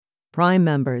Prime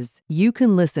members, you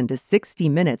can listen to 60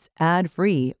 Minutes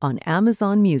ad-free on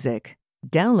Amazon Music.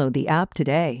 Download the app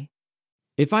today.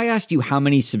 If I asked you how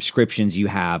many subscriptions you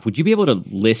have, would you be able to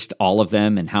list all of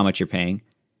them and how much you're paying?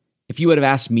 If you would have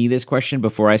asked me this question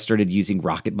before I started using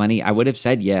Rocket Money, I would have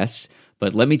said yes,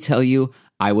 but let me tell you,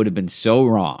 I would have been so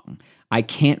wrong. I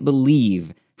can't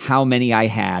believe how many I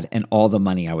had and all the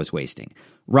money I was wasting.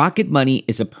 Rocket Money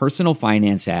is a personal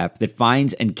finance app that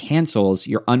finds and cancels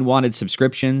your unwanted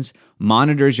subscriptions,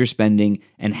 monitors your spending,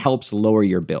 and helps lower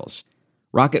your bills.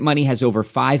 Rocket Money has over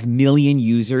 5 million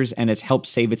users and has helped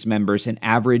save its members an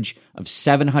average of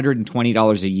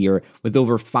 $720 a year with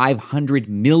over 500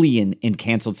 million in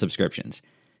canceled subscriptions.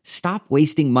 Stop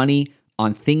wasting money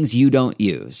on things you don't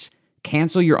use.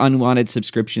 Cancel your unwanted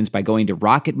subscriptions by going to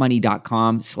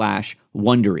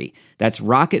rocketmoney.com/Wondery. That's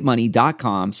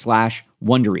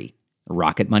rocketmoney.com/Wondery.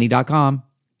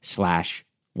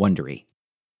 rocketmoney.com/Wondery.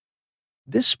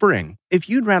 This spring, if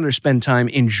you'd rather spend time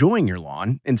enjoying your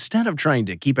lawn instead of trying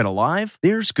to keep it alive,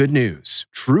 there's good news.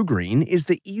 TruGreen is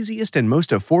the easiest and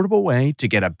most affordable way to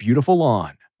get a beautiful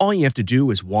lawn. All you have to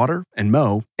do is water and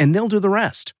mow, and they'll do the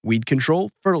rest. Weed control,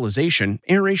 fertilization,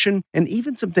 aeration, and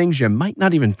even some things you might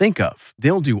not even think of.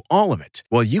 They'll do all of it,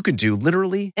 while you can do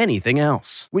literally anything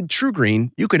else. With TruGreen,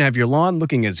 you can have your lawn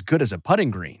looking as good as a putting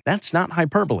green. That's not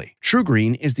hyperbole.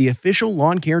 TruGreen is the official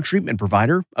lawn care treatment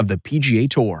provider of the PGA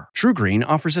Tour. TruGreen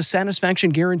offers a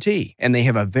satisfaction guarantee, and they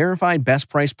have a verified best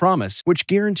price promise, which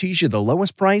guarantees you the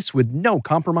lowest price with no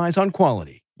compromise on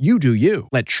quality. You do you.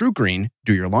 Let TruGreen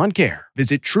do your lawn care.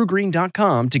 Visit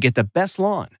TruGreen.com to get the best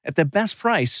lawn at the best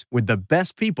price with the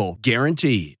best people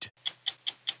guaranteed.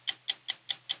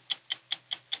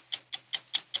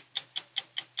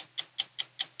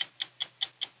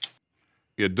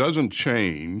 It doesn't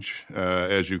change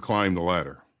as you climb the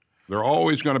ladder. There are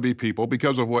always going to be people,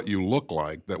 because of what you look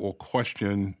like, that will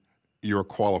question your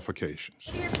qualifications.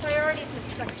 What are your priorities,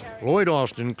 Mr. Secretary? Lloyd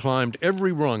Austin climbed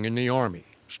every rung in the Army,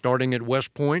 starting at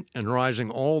West Point and rising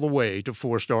all the way to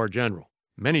 4-star general,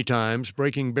 many times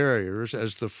breaking barriers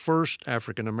as the first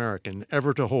African-American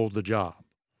ever to hold the job.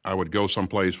 I would go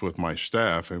someplace with my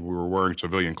staff, and we were wearing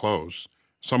civilian clothes.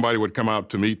 Somebody would come out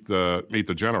to meet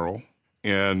the general,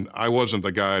 and I wasn't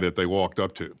the guy that they walked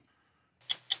up to.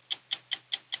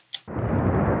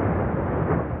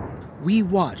 We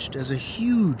watched as a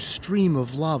huge stream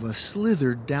of lava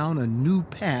slithered down a new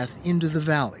path into the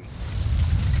valley.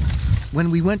 When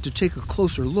we went to take a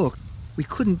closer look, we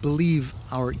couldn't believe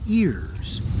our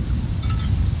ears.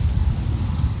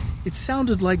 It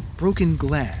sounded like broken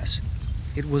glass.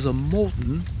 It was a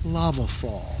molten lava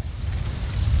fall.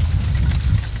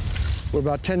 We're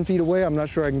about 10 feet away. I'm not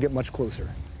sure I can get much closer.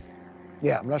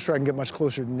 Yeah, I'm not sure I can get much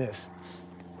closer than this.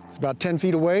 It's about 10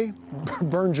 feet away.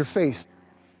 Burns your face.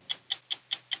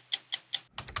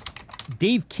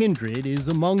 Dave Kindred is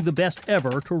among the best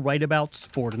ever to write about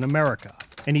sport in America,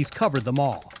 and he's covered them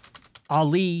all.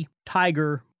 Ali,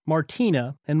 Tiger,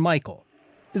 Martina, and Michael.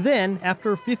 Then,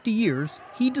 after 50 years,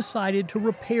 he decided to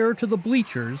repair to the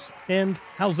bleachers and,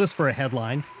 how's this for a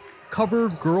headline, cover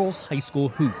girls' high school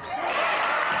hoops.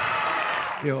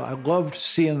 You know, I loved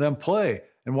seeing them play,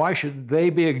 and why should they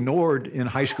be ignored in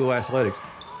high school athletics?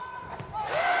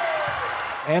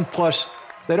 And plus,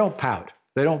 they don't pout.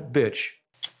 They don't bitch.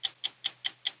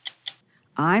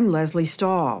 I'm Leslie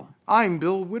Stahl. I'm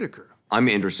Bill Whitaker. I'm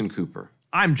Anderson Cooper.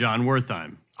 I'm John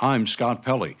Wertheim. I'm Scott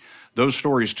Pelley. Those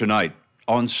stories tonight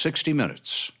on 60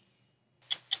 Minutes.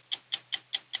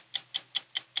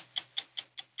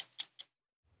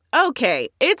 Okay,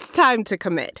 it's time to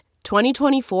commit.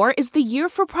 2024 is the year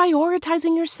for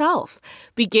prioritizing yourself.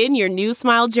 Begin your new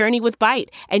smile journey with Byte,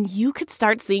 and you could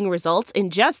start seeing results in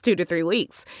just 2 to 3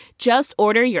 weeks. Just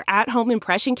order your at-home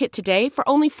impression kit today for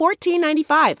only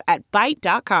 $14.95 at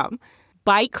Byte.com.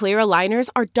 Byte Clear aligners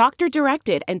are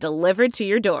doctor-directed and delivered to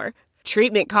your door.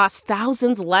 Treatment costs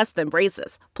thousands less than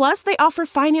braces. Plus, they offer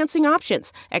financing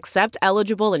options, accept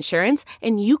eligible insurance,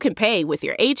 and you can pay with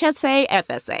your HSA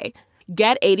FSA.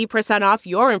 Get 80% off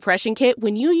your impression kit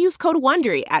when you use code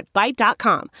WONDERY at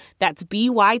Byte.com. That's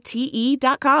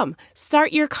BYTE.com.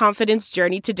 Start your confidence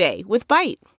journey today with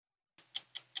Byte.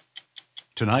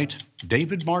 Tonight,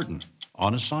 David Martin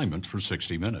on assignment for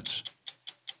 60 Minutes.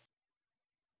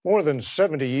 More than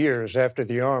 70 years after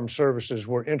the armed services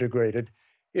were integrated,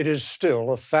 it is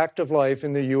still a fact of life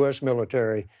in the U.S.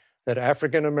 military that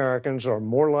African Americans are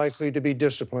more likely to be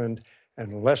disciplined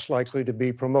and less likely to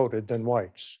be promoted than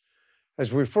whites.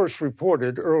 As we first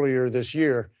reported earlier this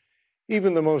year,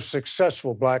 even the most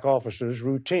successful black officers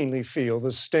routinely feel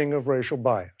the sting of racial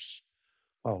bias,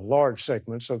 while large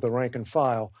segments of the rank and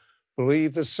file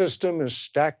believe the system is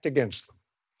stacked against them.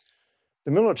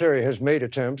 The military has made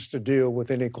attempts to deal with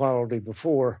inequality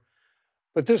before,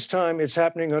 but this time it's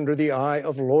happening under the eye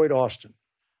of Lloyd Austin,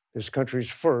 this country's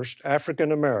first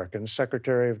African-American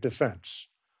Secretary of Defense,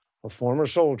 a former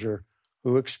soldier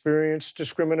who experienced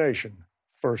discrimination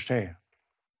firsthand.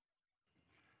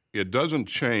 It doesn't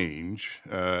change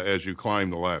as you climb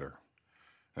the ladder.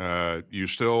 You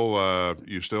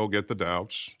still get the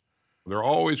doubts. There are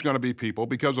always going to be people,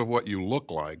 because of what you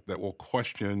look like, that will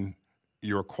question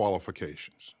your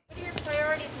qualifications. What are your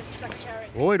priorities, Mr. Secretary?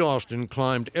 Lloyd Austin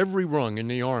climbed every rung in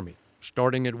the Army,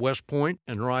 starting at West Point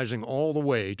and rising all the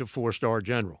way to four-star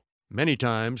general, many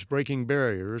times breaking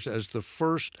barriers as the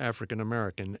first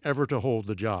African-American ever to hold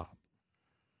the job.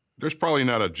 There's probably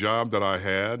not a job that I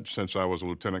had since I was a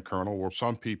lieutenant colonel where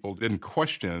some people didn't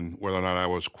question whether or not I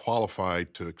was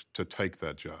qualified to take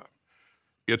that job.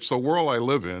 It's the world I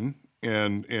live in,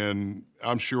 and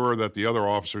I'm sure that the other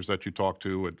officers that you talk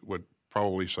to would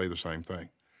probably say the same thing.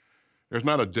 There's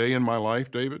not a day in my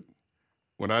life, David,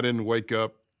 when I didn't wake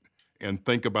up and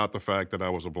think about the fact that I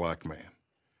was a black man.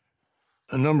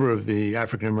 A number of the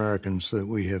African Americans that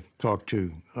we have talked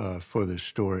to for this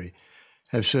story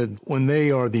have said when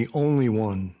they are the only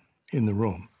one in the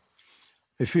room,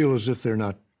 they feel as if they're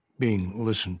not being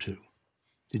listened to.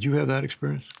 Did you have that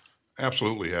experience?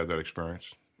 Absolutely had that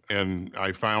experience. And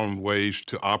I found ways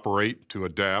to operate, to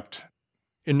adapt.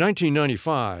 In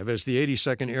 1995, as the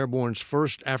 82nd Airborne's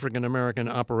first African-American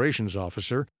operations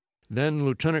officer, then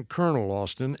Lieutenant Colonel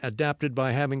Austin adapted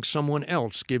by having someone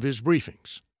else give his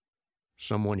briefings,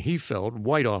 someone he felt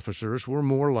white officers were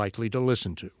more likely to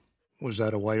listen to. Was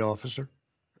that a white officer?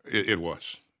 It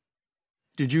was.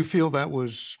 Did you feel that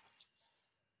was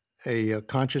a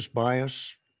conscious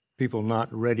bias, people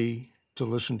not ready to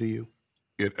listen to you?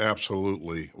 It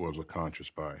absolutely was a conscious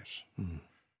bias. Mm-hmm.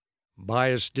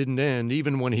 Bias didn't end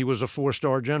even when he was a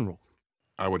four-star general.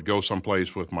 I would go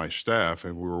someplace with my staff,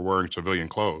 and we were wearing civilian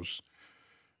clothes.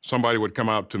 Somebody would come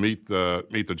out to meet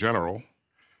the general,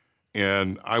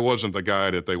 and I wasn't the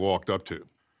guy that they walked up to.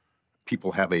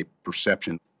 People have a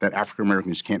perception that African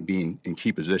Americans can't be in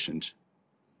key positions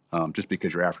just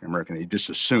because you're African American. They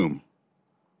just assume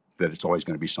that it's always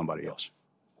going to be somebody else.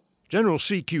 General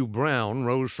C.Q. Brown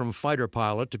rose from fighter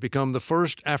pilot to become the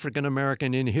first African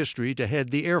American in history to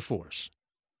head the Air Force,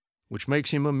 which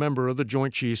makes him a member of the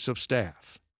Joint Chiefs of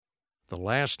Staff. The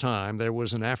last time there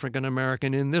was an African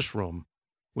American in this room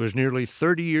was nearly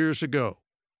 30 years ago,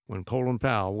 when Colin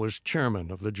Powell was chairman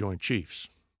of the Joint Chiefs.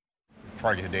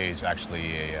 Target today is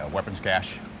actually a weapons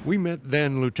cache. We met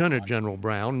then Lieutenant General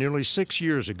Brown nearly 6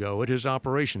 years ago at his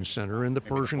operations center in the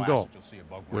Persian Gulf,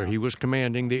 where he was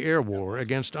commanding the air war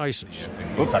against ISIS.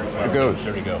 Oops, there it goes.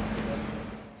 There we go.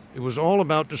 It was all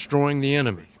about destroying the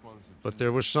enemy, but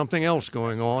there was something else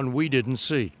going on we didn't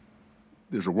see.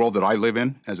 There's a world that I live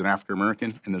in as an African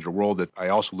American, and there's a world that I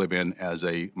also live in as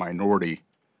a minority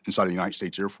inside the United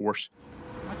States Air Force.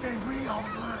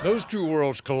 Those two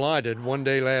worlds collided one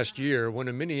day last year when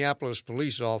a Minneapolis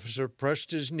police officer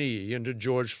pressed his knee into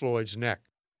George Floyd's neck.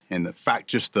 And the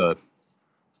fact,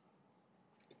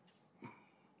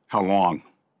 how long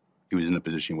he was in the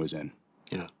position he was in.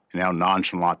 Yeah. And how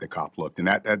nonchalant the cop looked. And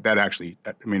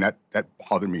that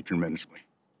bothered me tremendously.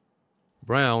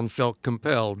 Brown felt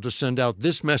compelled to send out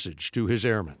this message to his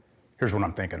airmen. Here's what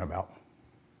I'm thinking about.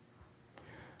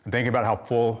 I'm thinking about how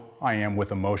full I am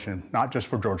with emotion, not just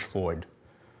for George Floyd,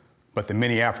 but the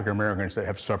many African Americans that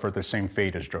have suffered the same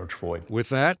fate as George Floyd. With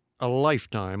that, a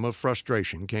lifetime of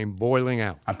frustration came boiling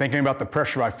out. I'm thinking about the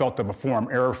pressure I felt to perform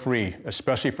error-free,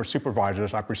 especially for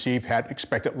supervisors I perceive had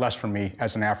expected less from me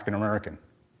as an African American.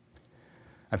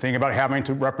 I'm thinking about having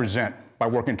to represent by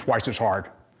working twice as hard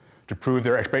to prove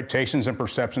their expectations and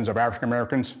perceptions of African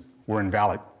Americans were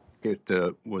invalid. It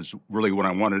was really what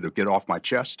I wanted to get off my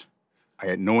chest. I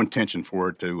had no intention for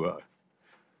it to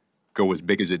go as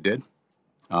big as it did,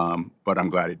 but I'm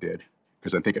glad it did,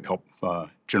 because I think it helped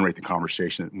generate the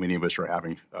conversation that many of us are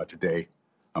having today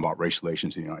about race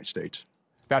relations in the United States.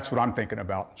 That's what I'm thinking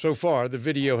about. So far, the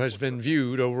video has been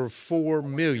viewed over 4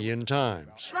 million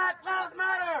times. Black Lives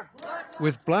Matter!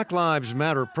 With Black Lives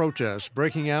Matter protests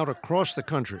breaking out across the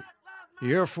country,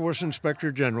 the Air Force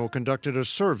Inspector General conducted a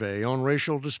survey on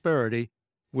racial disparity,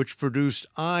 which produced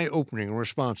eye-opening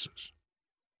responses.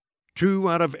 2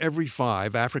 out of every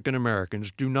 5 African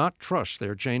Americans do not trust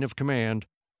their chain of command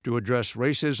to address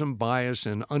racism, bias,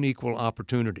 and unequal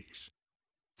opportunities.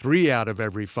 3 out of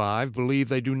every 5 believe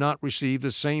they do not receive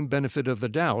the same benefit of the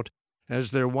doubt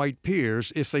as their white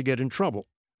peers if they get in trouble.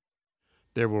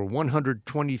 There were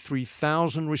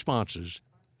 123,000 responses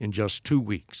in just 2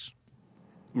 weeks.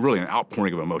 Really an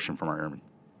outpouring of emotion from our airmen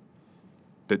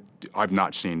that I've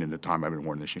not seen in the time I've been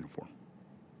wearing this uniform.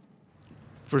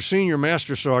 For Senior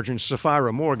Master Sergeant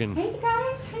Sapphira Morgan, hey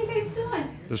guys, how you guys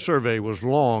doing? The survey was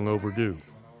long overdue.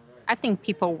 I think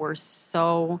people were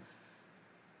so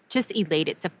just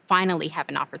elated to finally have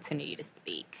an opportunity to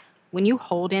speak. When you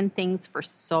hold in things for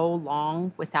so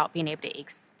long without being able to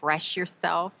express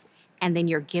yourself, and then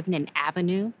you're given an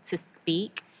avenue to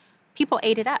speak, people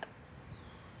ate it up.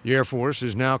 The Air Force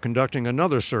is now conducting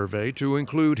another survey to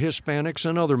include Hispanics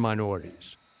and other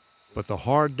minorities. But the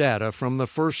hard data from the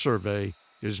first survey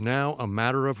is now a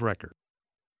matter of record.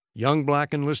 Young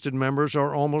black enlisted members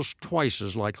are almost twice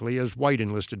as likely as white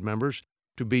enlisted members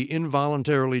to be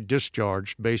involuntarily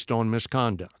discharged based on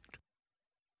misconduct.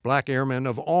 Black airmen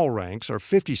of all ranks are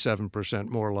 57%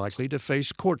 more likely to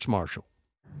face courts-martial.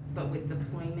 But with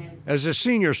deployment... As a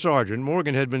senior sergeant,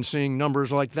 Morgan had been seeing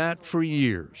numbers like that for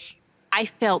years. I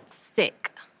felt sick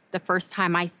the first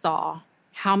time I saw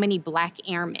how many black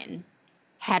airmen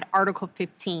had Article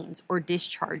 15s or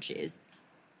discharges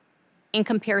in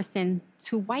comparison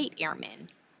to white airmen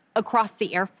across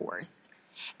the Air Force.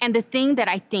 And the thing that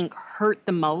I think hurt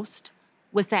the most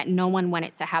was that no one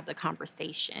wanted to have the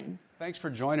conversation. Thanks for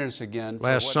joining us again.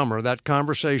 Last summer, that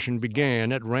conversation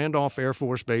began at Randolph Air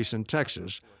Force Base in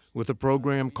Texas with a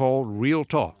program called Real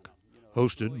Talk,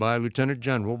 hosted by Lieutenant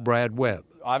General Brad Webb.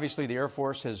 Obviously, the Air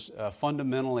Force has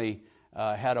fundamentally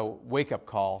had a wake-up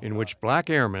call. In which black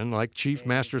airmen like Chief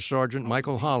Master Sergeant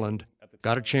Michael Holland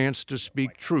got a chance to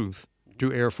speak truth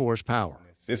to Air Force power.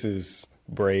 This is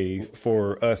brave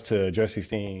for us to address these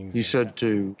things. He said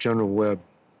to General Webb,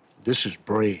 "This is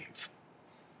brave."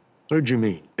 What did you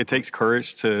mean? It takes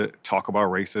courage to talk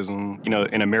about racism,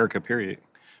 in America, period.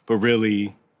 But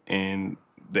really, in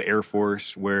the Air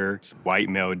Force, where it's white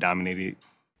male dominated,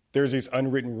 there's these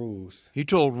unwritten rules. He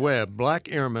told Webb black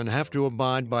airmen have to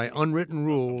abide by unwritten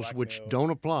rules which don't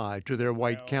apply to their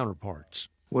white counterparts.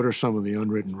 What are some of the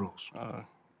unwritten rules?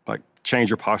 Like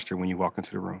change your posture when you walk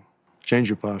into the room. Change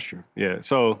your posture. Yeah,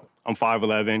 so I'm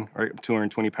 5'11", right,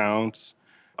 220 pounds.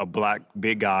 A black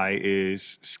big guy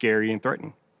is scary and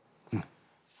threatening.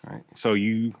 Right? So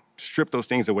you strip those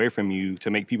things away from you to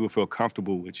make people feel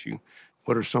comfortable with you.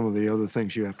 What are some of the other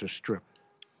things you have to strip?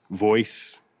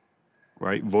 Voice,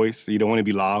 right? Voice, you don't want to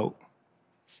be loud.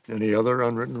 Any other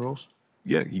unwritten rules?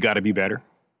 Yeah, you got to be better.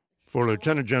 For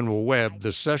Lieutenant General Webb,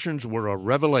 the sessions were a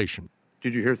revelation.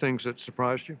 Did you hear things that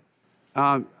surprised you?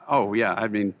 Yeah, I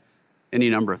mean, any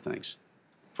number of things.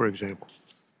 For example?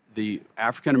 The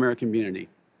African-American community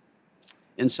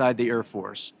inside the Air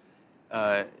Force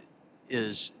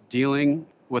is dealing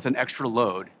with an extra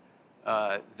load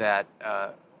that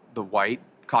the white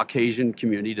Caucasian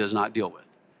community does not deal with.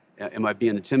 Am I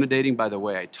being intimidating by the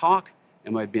way I talk?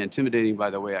 Am I being intimidating by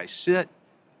the way I sit?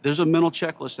 There's a mental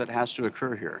checklist that has to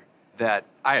occur here that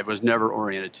I was never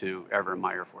oriented to ever in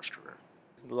my Air Force career.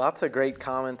 Lots of great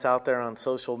comments out there on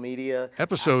social media.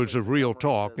 Episodes of Real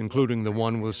Talk, including the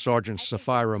one with Sergeant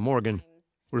Sapphira Morgan,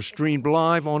 were streamed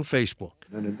live on Facebook.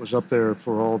 And it was up there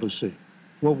for all to see.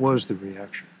 What was the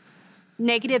reaction?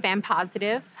 Negative and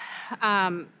positive.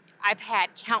 I've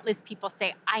had countless people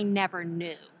say, I never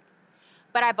knew.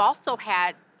 But I've also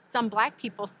had some black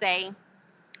people say,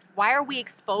 why are we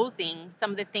exposing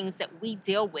some of the things that we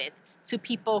deal with to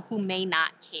people who may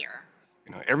not care?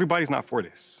 Everybody's not for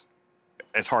this.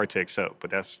 It's hard to accept, but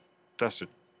that's the,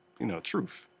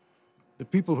 truth. The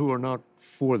people who are not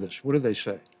for this, what do they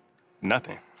say?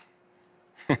 Nothing.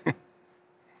 All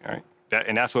right.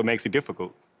 That's what makes it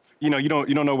difficult. You don't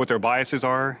know what their biases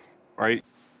are, right?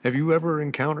 Have you ever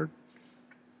encountered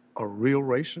a real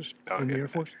racist in the Air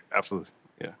Force? Absolutely,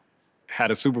 yeah.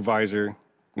 Had a supervisor,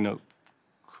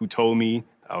 who told me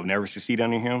I would never succeed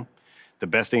under him. The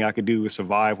best thing I could do was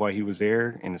survive while he was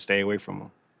there and to stay away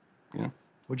from him.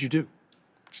 What'd you do?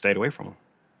 Stayed away from him.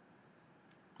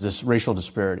 This racial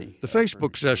disparity. The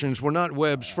Facebook sessions were not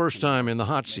Webb's first time in the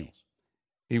hot seat.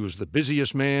 He was the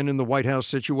busiest man in the White House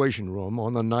Situation Room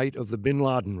on the night of the bin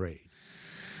Laden raid.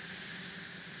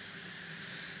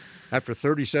 After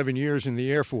 37 years in the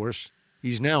Air Force,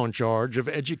 he's now in charge of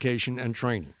education and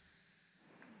training.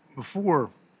 Before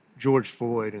George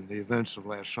Floyd and the events of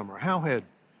last summer, how had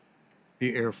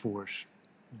the Air Force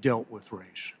dealt with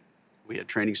race? We had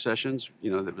training sessions,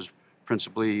 that was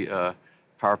principally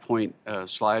PowerPoint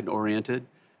slide oriented,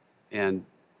 and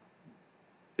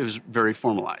it was very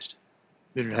formalized.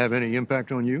 Did it have any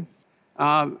impact on you?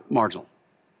 Marginal.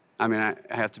 I mean, I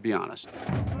have to be honest.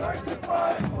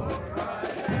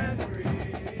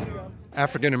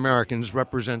 African Americans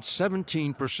represent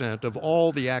 17% of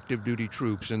all the active duty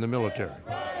troops in the military,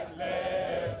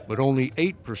 but only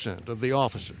 8% of the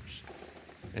officers.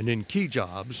 And in key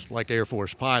jobs, like Air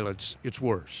Force pilots, it's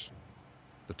worse.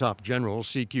 The top general,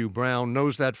 C.Q. Brown,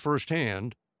 knows that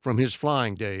firsthand from his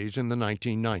flying days in the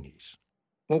 1990s.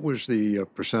 What was the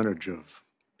percentage of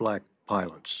black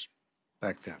pilots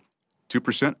back then?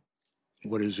 2%.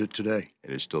 What is it today?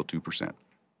 It is still 2%.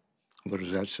 What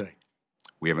does that say?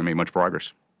 We haven't made much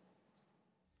progress.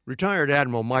 Retired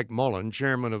Admiral Mike Mullen,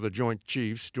 chairman of the Joint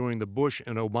Chiefs during the Bush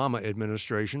and Obama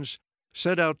administrations,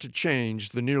 set out to change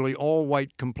the nearly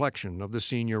all-white complexion of the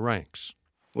senior ranks.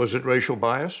 Was it racial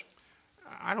bias?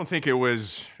 I don't think it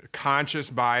was conscious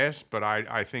bias, but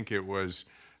I think it was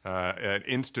an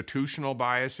institutional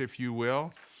bias, if you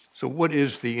will. So what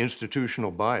is the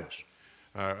institutional bias?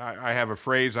 I have a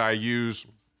phrase I use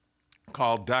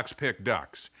called ducks pick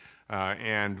ducks.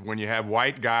 And when you have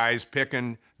white guys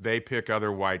picking, they pick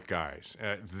other white guys.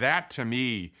 That, to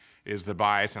me, is the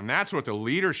bias, and that's what the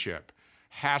leadership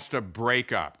has to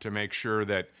break up to make sure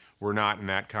that we're not in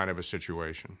that kind of a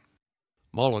situation.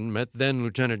 Mullen met then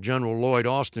Lieutenant General Lloyd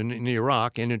Austin in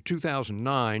Iraq, and in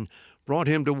 2009 brought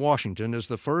him to Washington as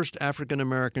the first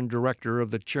African-American director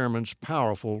of the chairman's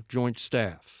powerful Joint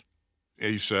Staff.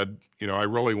 He said, I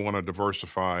really want to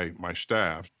diversify my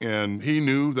staff. And he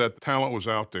knew that talent was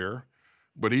out there,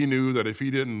 but he knew that if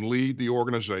he didn't lead the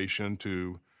organization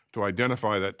to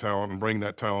identify that talent and bring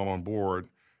that talent on board,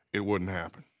 it wouldn't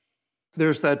happen.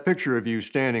 There's that picture of you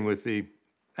standing with the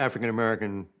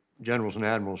African-American generals and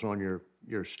admirals on your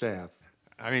staff.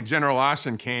 I mean, General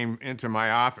Austin came into my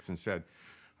office and said,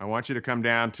 I want you to come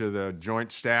down to the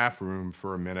Joint Staff room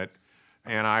for a minute.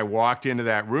 And I walked into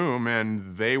that room,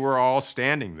 and they were all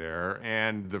standing there,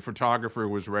 and the photographer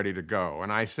was ready to go.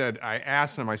 And I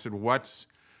asked them, what's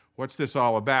this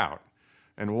all about?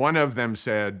 And one of them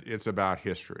said, it's about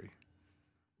history.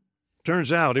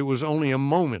 Turns out it was only a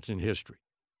moment in history.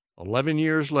 11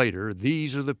 years later,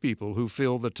 these are the people who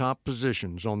fill the top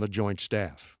positions on the Joint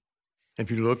Staff. Have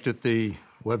you looked at the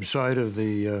website of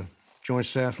the Joint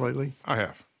Staff lately? I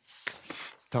have.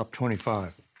 Top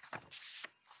 25.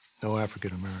 No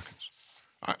African Americans.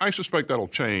 I suspect that'll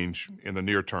change in the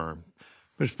near term.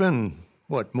 It's been,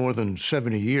 more than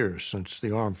 70 years since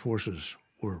the armed forces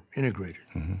were integrated.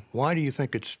 Mm-hmm. Why do you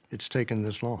think it's taken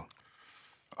this long?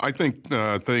 I think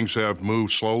things have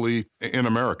moved slowly in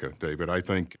America, David. I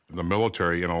think the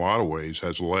military, in a lot of ways,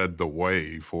 has led the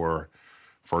way for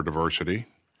diversity.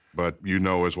 But you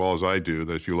know as well as I do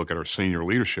that if you look at our senior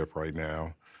leadership right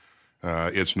now,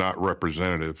 it's not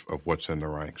representative of what's in the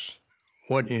ranks.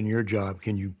 What in your job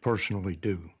can you personally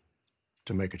do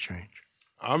to make a change?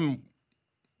 I'm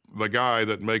the guy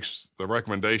that makes the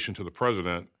recommendation to the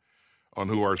president on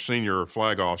who our senior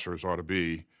flag officers ought to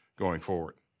be going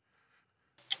forward.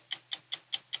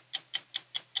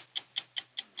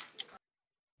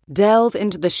 Delve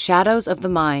into the shadows of the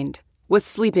mind with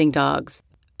Sleeping Dogs,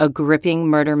 a gripping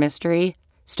murder mystery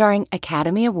starring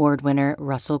Academy Award winner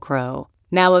Russell Crowe.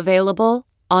 Now available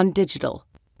on digital.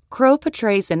 Crowe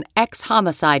portrays an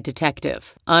ex-homicide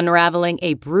detective unraveling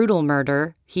a brutal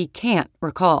murder he can't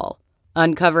recall.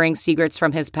 Uncovering secrets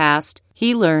from his past,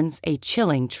 he learns a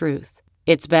chilling truth.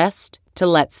 It's best to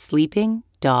let sleeping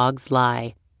dogs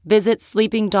lie. Visit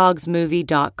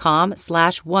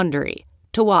sleepingdogsmovie.com/Wondery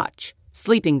to watch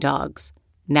Sleeping Dogs,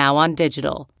 now on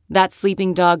digital. That's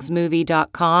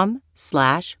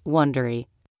sleepingdogsmovie.com/Wondery.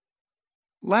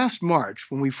 Last March,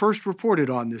 when we first reported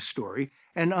on this story,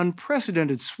 an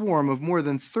unprecedented swarm of more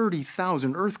than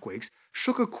 30,000 earthquakes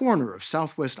shook a corner of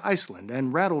southwest Iceland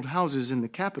and rattled houses in the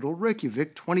capital,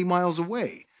 Reykjavik, 20 miles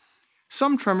away.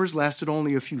 Some tremors lasted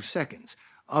only a few seconds.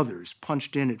 Others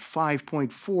punched in at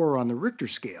 5.4 on the Richter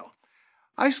scale.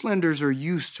 Icelanders are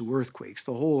used to earthquakes.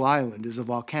 The whole island is a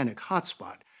volcanic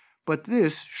hotspot. But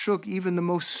this shook even the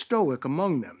most stoic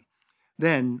among them.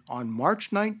 Then, on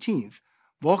March 19th,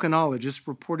 volcanologists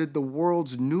reported the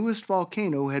world's newest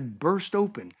volcano had burst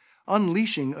open,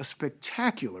 unleashing a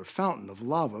spectacular fountain of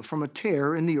lava from a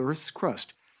tear in the Earth's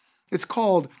crust. It's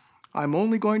called, I'm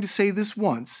only going to say this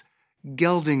once,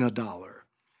 Geldingadalur.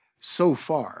 So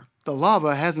far, the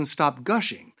lava hasn't stopped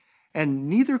gushing, and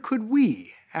neither could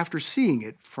we after seeing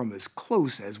it from as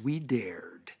close as we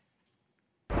dared.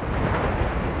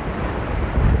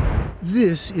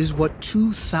 This is what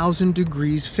 2,000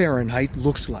 degrees Fahrenheit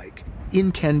looks like.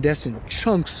 Incandescent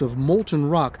chunks of molten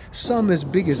rock, some as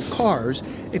big as cars,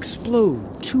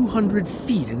 explode 200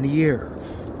 feet in the air,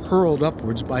 hurled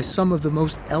upwards by some of the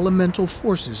most elemental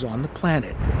forces on the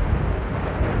planet.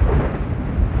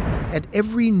 At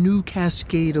every new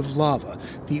cascade of lava,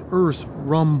 the Earth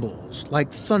rumbles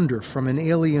like thunder from an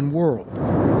alien world.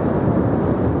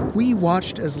 We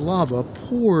watched as lava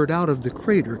poured out of the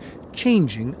crater,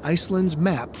 changing Iceland's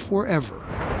map forever.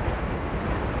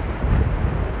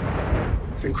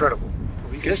 It's incredible.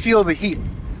 You can feel the heat.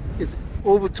 It's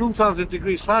over 2,000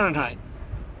 degrees Fahrenheit.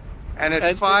 And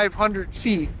at 500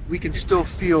 feet, we can still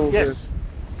feel yes.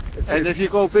 And if you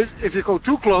go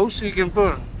too close, you can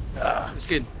burn the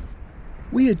skin.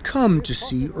 We had come to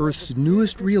see Earth's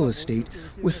newest real estate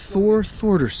with Thor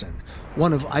Thordarson,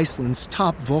 one of Iceland's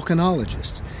top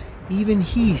volcanologists. Even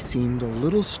he seemed a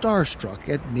little starstruck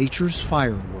at nature's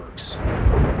fireworks.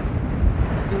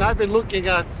 And I've been looking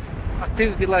at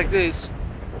activity like this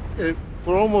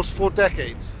for almost 4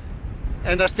 decades.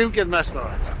 And I still get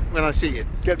mesmerized when I see it.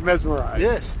 Get mesmerized?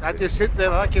 Yes. I just sit there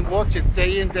and I can watch it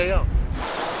day in, day out.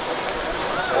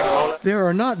 There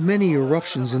are not many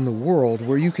eruptions in the world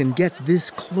where you can get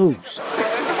this close.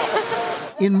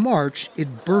 In March,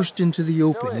 it burst into the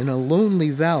open in a lonely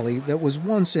valley that was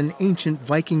once an ancient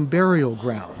Viking burial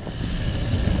ground.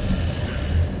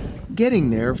 Getting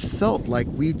there felt like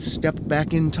we'd stepped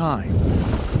back in time.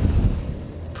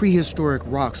 Prehistoric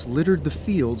rocks littered the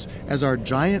fields as our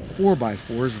giant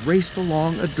 4x4s raced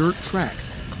along a dirt track,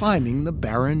 climbing the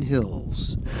barren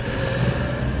hills.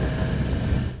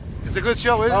 It's a good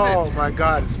show, isn't it? Oh my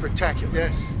God, it's spectacular.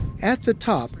 Yes. At the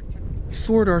top,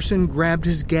 Thordarson grabbed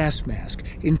his gas mask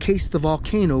in case the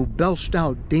volcano belched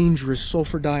out dangerous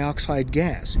sulfur dioxide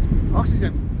gas.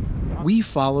 Oxygen. We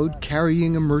followed,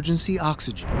 carrying emergency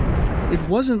oxygen. It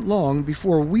wasn't long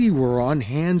before we were on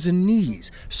hands and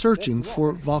knees, searching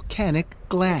for volcanic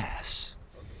glass.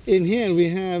 In here we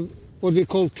have what we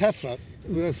call tephra.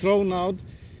 We have thrown out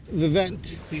the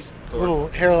vent. These little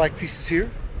hair-like pieces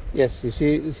here? Yes,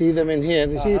 you see them in here.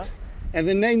 You see, and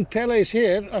the name Pele is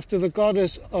here after the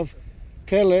goddess of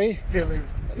Pele. Pele,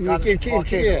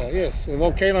 yes, the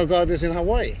volcano goddess in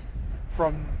Hawaii.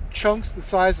 From chunks the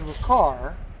size of a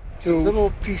car to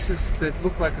little pieces that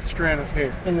look like a strand of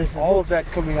hair. And all of that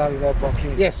coming out of that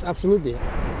volcano. Yes, absolutely.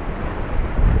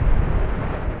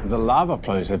 The lava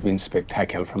flows have been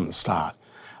spectacular from the start,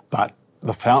 but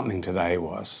the fountaining today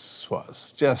was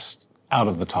just out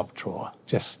of the top drawer,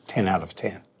 just 10 out of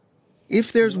 10.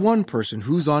 If there's one person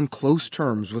who's on close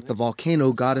terms with the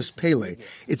volcano goddess Pele,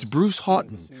 it's Bruce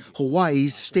Haughton,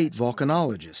 Hawaii's state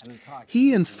volcanologist.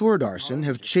 He and Thordarson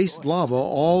have chased lava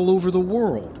all over the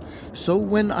world. So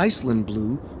when Iceland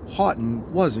blew, Haughton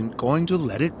wasn't going to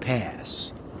let it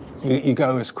pass. You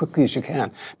go as quickly as you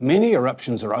can. Many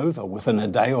eruptions are over within a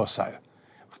day or so.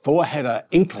 Thor had an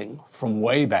inkling from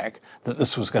way back that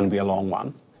this was going to be a long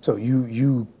one. So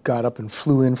you got up and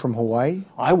flew in from Hawaii?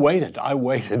 I waited. I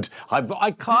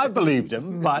believed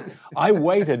him, but I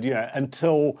waited,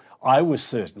 until I was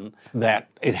certain that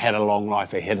it had a long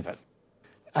life ahead of it.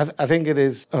 I think it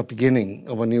is a beginning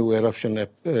of a new eruption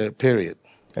period.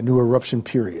 A new eruption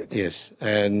period? Yes,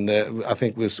 and I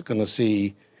think we're going to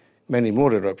see many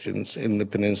more eruptions in the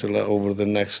peninsula over the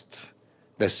next,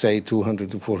 let's say,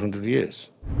 200 to 400 years.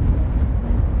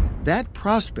 That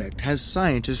prospect has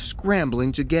scientists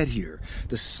scrambling to get here,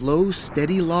 the slow,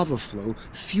 steady lava flow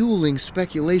fueling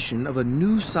speculation of a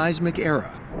new seismic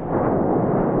era.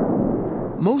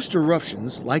 Most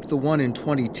eruptions, like the one in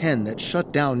 2010 that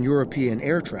shut down European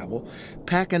air travel,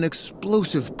 pack an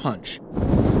explosive punch.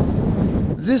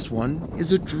 This one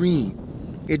is a dream.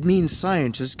 It means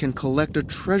scientists can collect a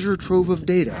treasure trove of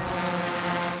data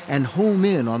and home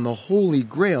in on the holy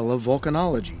grail of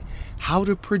volcanology, how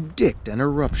to predict an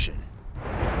eruption.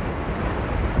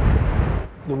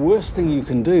 The worst thing you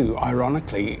can do,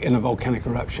 ironically, in a volcanic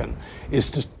eruption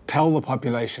is to tell the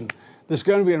population there's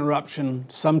going to be an eruption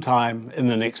sometime in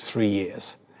the next 3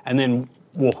 years, and then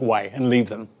walk away and leave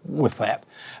them with that.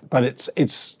 But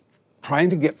it's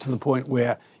trying to get to the point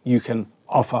where you can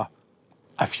offer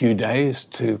a few days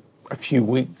to a few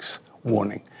weeks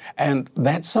warning. And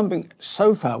that's something,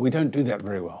 so far, we don't do that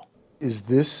very well. Is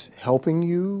this helping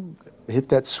you hit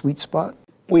that sweet spot?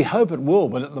 We hope it will,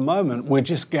 but at the moment, we're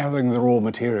just gathering the raw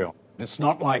material. It's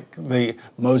not like the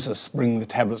Moses bringing the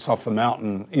tablets off the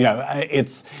mountain.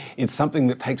 It's something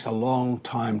that takes a long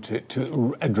time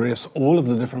to address all of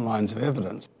the different lines of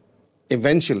evidence.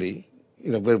 Eventually,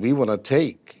 where we want to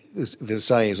take the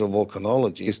science of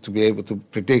volcanology is to be able to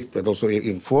predict, but also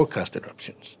in forecast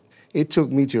eruptions. It took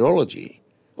meteorology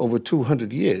over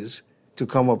 200 years to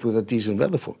come up with a decent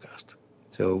weather forecast.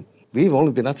 So we've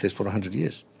only been at this for 100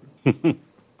 years.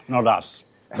 Not us.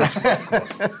 Of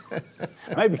course.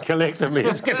 Maybe collectively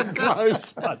it's getting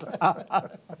close,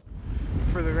 but...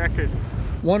 For the record.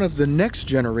 One of the next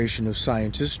generation of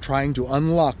scientists trying to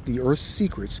unlock the Earth's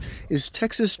secrets is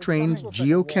Texas-trained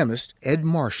geochemist Ed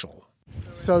Marshall.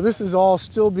 So this is all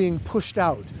still being pushed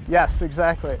out? Yes,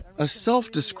 exactly. A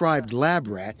self-described lab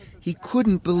rat, he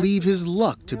couldn't believe his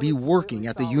luck to be working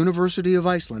at the University of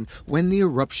Iceland when the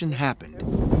eruption happened.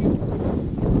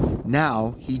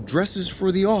 Now he dresses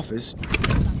for the office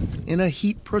in a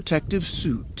heat-protective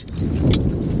suit.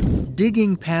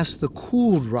 digging past the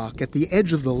cooled rock at the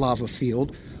edge of the lava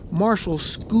field, Marshall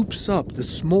scoops up the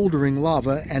smoldering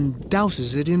lava and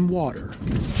douses it in water.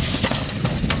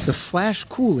 The flash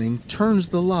cooling turns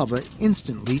the lava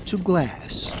instantly to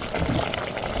glass.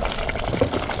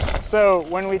 So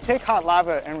when we take hot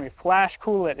lava and we flash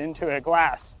cool it into a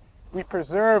glass, we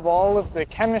preserve all of the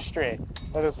chemistry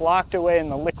that is locked away in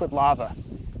the liquid lava.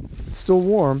 It's still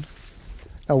warm.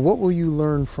 Now, what will you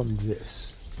learn from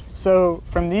this? So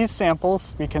from these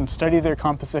samples, we can study their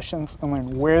compositions and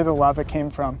learn where the lava came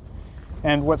from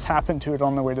and what's happened to it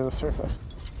on the way to the surface.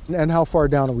 And how far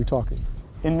down are we talking?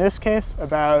 In this case,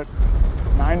 about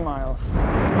 9 miles.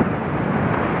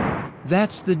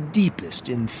 That's the deepest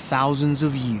in thousands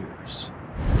of years.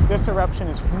 This eruption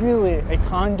is really a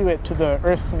conduit to the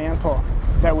Earth's mantle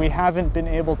that we haven't been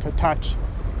able to touch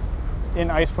in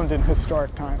Iceland in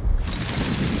historic time.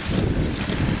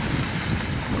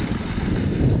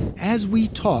 As we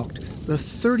talked, the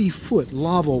 30-foot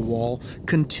lava wall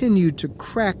continued to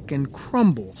crack and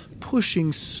crumble,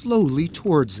 pushing slowly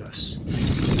towards us.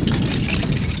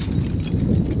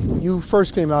 You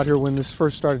first came out here when this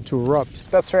first started to erupt.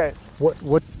 That's right.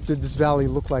 What did this valley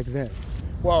look like then?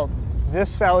 Well,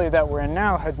 this valley that we're in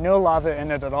now had no lava in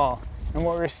it at all. And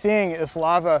what we're seeing is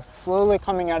lava slowly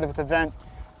coming out of the vent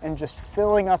and just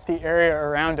filling up the area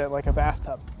around it like a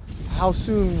bathtub. How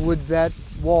soon would that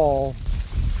wall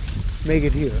make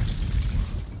it here?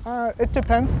 It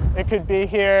depends. It could be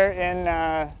here in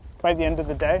by the end of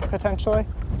the day, potentially.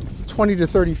 20 to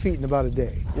 30 feet in about a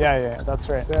day. Yeah, that's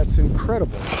right. That's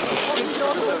incredible.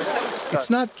 It's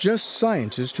not just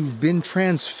scientists who've been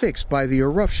transfixed by the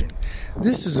eruption.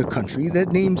 This is a country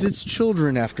that names its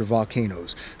children after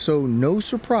volcanoes, so no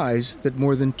surprise that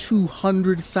more than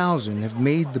 200,000 have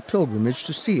made the pilgrimage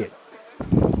to see it.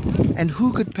 And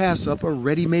who could pass up a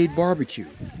ready-made barbecue?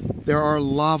 There are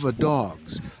lava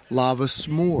dogs, lava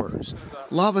s'mores,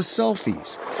 lava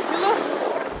selfies.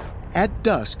 At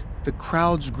dusk, the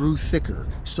crowds grew thicker,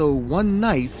 so one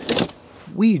night,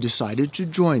 we decided to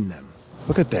join them.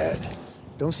 Look at that.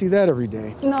 Don't see that every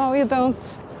day. No, you don't.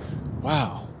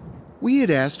 Wow. We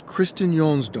had asked Kristen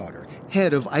Jonsdottir,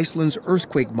 head of Iceland's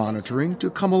earthquake monitoring,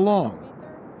 to come along.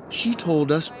 She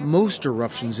told us most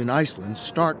eruptions in Iceland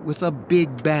start with a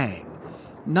big bang.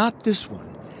 Not this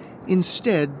one.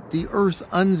 Instead, the earth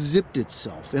unzipped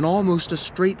itself in almost a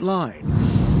straight line.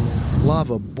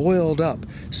 Lava boiled up,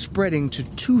 spreading to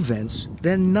 2 vents,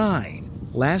 then 9.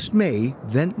 Last May,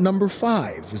 vent number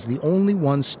 5 was the only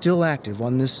one still active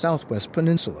on this southwest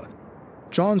peninsula.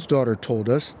 Jonsdottir told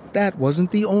us that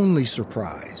wasn't the only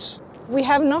surprise. We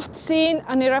have not seen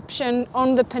an eruption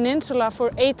on the peninsula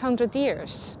for 800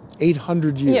 years.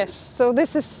 800 years? Yes, so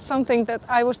this is something that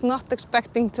I was not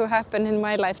expecting to happen in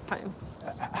my lifetime.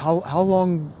 How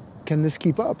long can this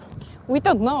keep up? We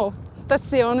don't know. That's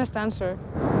the honest answer.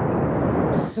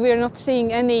 We are not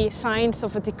seeing any signs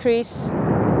of a decrease.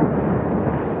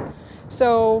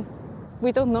 So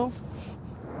we don't know.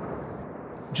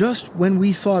 Just when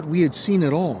we thought we had seen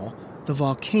it all, the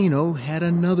volcano had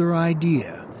another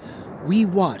idea. We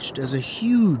watched as a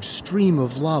huge stream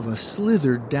of lava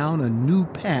slithered down a new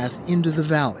path into the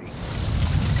valley.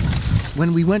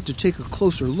 When we went to take a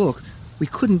closer look, we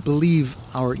couldn't believe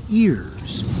our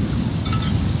ears.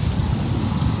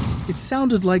 It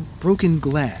sounded like broken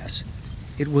glass.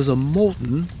 It was a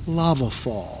molten lava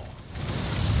fall.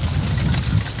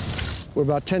 We're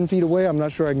about 10 feet away. I'm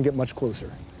not sure I can get much closer.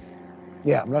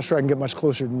 Yeah, I'm not sure I can get much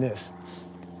closer than this.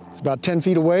 It's about 10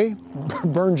 feet away,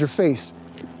 burns your face.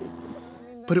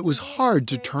 But it was hard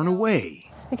to turn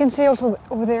away. You can see also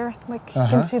over there, you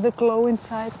can see the glow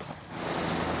inside.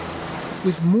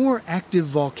 With more active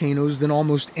volcanoes than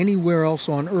almost anywhere else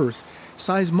on Earth,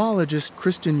 seismologist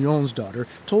Kristen Jonsdottir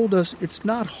told us it's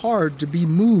not hard to be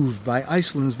moved by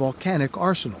Iceland's volcanic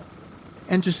arsenal.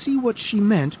 And to see what she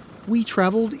meant, we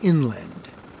traveled inland.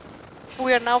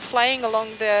 We are now flying along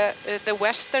the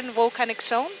western volcanic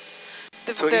zone.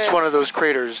 So each one of those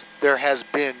craters, there has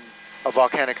been a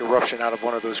volcanic eruption out of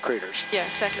one of those craters. Yeah,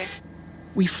 exactly.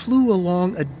 We flew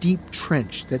along a deep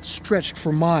trench that stretched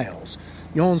for miles.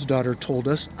 Jonsdottir told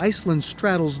us Iceland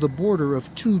straddles the border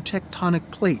of 2 tectonic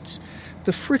plates.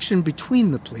 The friction between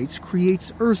the plates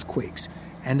creates earthquakes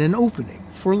and an opening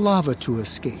for lava to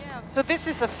escape. Yeah, so this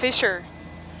is a fissure.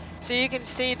 So you can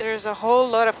see there's a whole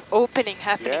lot of opening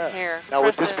happening here. Now,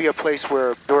 would this be a place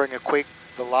where during a quake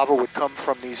the lava would come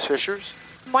from these fissures?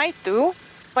 Might do.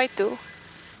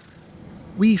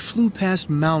 We flew past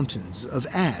mountains of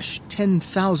ash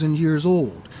 10,000 years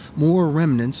old, more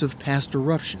remnants of past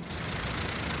eruptions.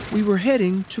 We were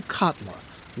heading to Katla,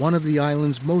 one of the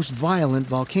island's most violent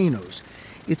volcanoes.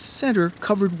 its center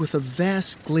covered with a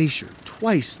vast glacier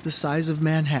twice the size of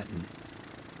Manhattan.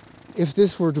 If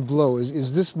this were to blow,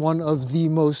 is this one of the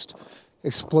most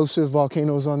explosive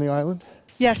volcanoes on the island?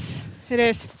 Yes, it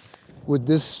is. Would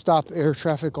this stop air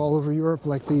traffic all over Europe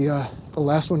like the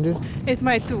last one did? It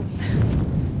might do.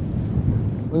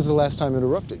 When's the last time it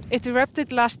erupted? It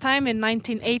erupted last time in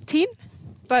 1918,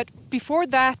 but before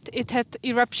that it had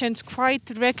eruptions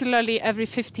quite regularly every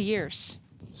 50 years.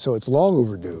 So it's long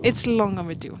overdue. It's long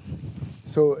overdue.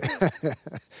 So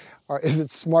is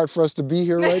it smart for us to be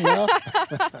here right now?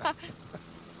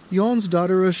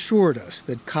 Jonsdottir assured us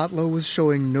that Katla was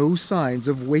showing no signs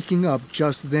of waking up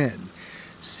just then.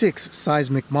 6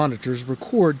 seismic monitors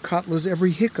record Katla's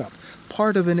every hiccup,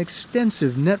 part of an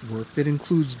extensive network that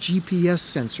includes GPS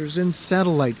sensors and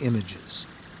satellite images.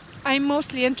 I'm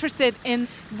mostly interested in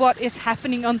what is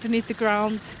happening underneath the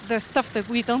ground, the stuff that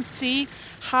we don't see.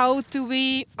 How do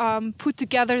we put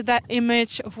together that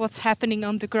image of what's happening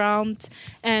on the ground,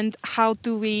 and how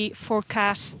do we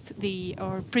forecast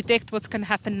or predict what's going to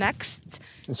happen next?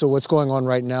 And so what's going on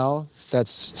right now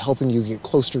that's helping you get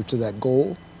closer to that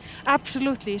goal?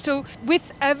 Absolutely. So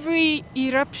with every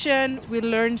eruption, we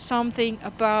learn something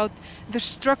about the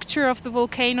structure of the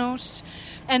volcanoes,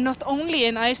 and not only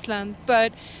in Iceland,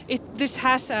 but this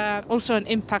has also an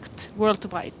impact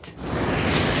worldwide.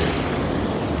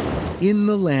 In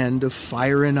the land of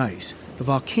fire and ice, the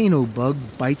volcano bug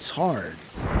bites hard.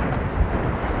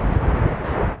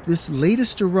 This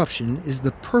latest eruption is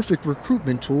the perfect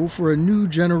recruitment tool for a new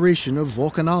generation of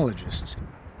volcanologists.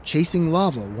 Chasing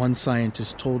lava, one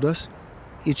scientist told us,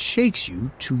 it shakes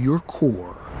you to your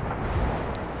core.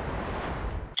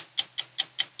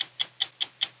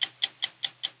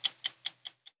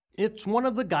 It's one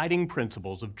of the guiding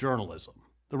principles of journalism.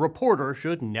 The reporter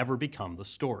should never become the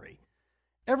story.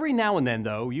 Every now and then,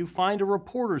 though, you find a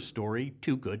reporter's story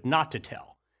too good not to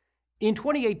tell. In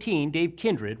 2018, Dave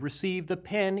Kindred received the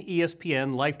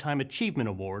PEN/ESPN Lifetime Achievement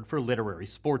Award for literary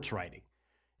sports writing.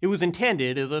 It was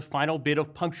intended as a final bit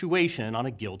of punctuation on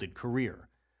a gilded career.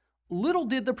 Little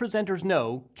did the presenters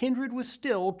know, Kindred was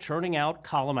still churning out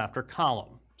column after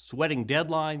column, sweating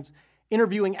deadlines,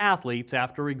 interviewing athletes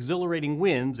after exhilarating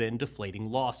wins and deflating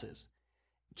losses.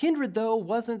 Kindred, though,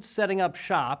 wasn't setting up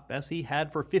shop, as he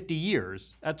had for 50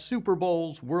 years, at Super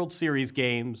Bowls, World Series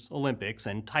games, Olympics,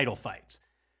 and title fights.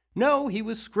 No, he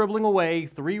was scribbling away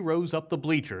 3 rows up the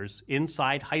bleachers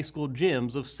inside high school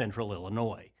gyms of central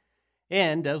Illinois.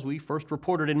 And, as we first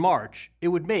reported in March, it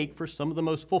would make for some of the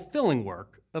most fulfilling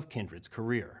work of Kindred's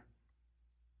career.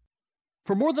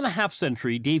 For more than a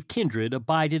half-century, Dave Kindred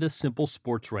abided a simple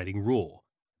sports writing rule: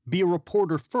 be a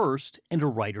reporter first and a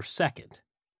writer second.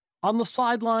 On the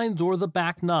sidelines or the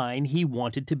back nine, he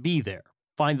wanted to be there,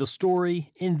 find the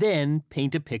story, and then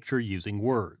paint a picture using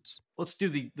words. Let's do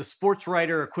the sports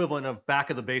writer equivalent of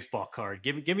back of the baseball card.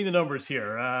 Give me the numbers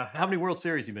here. How many World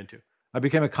Series have you been to? I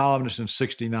became a columnist in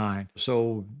 '69,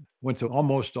 so went to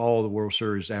almost all the World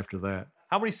Series after that.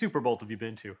 How many Super Bowls have you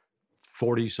been to?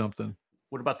 40-something.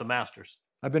 What about the Masters?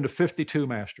 I've been to 52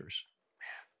 Masters.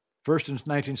 First in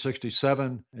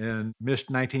 1967 and missed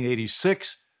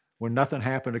 1986 when nothing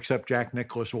happened except Jack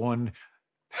Nicklaus won.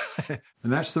 And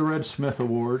that's the Red Smith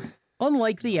Award.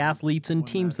 Unlike the athletes and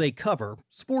teams they cover,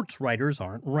 sports writers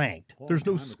aren't ranked. There's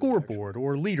no scoreboard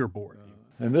or leaderboard.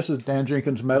 And this is Dan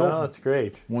Jenkins' medal. Oh, that's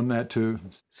great. Won that too.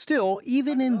 Still,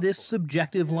 even in this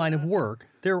subjective line of work,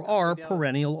 there are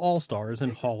perennial all-stars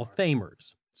and Hall of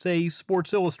Famers. Say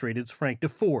Sports Illustrated's Frank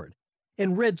DeFord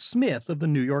and Red Smith of the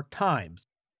New York Times,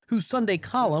 whose Sunday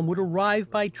column would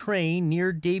arrive by train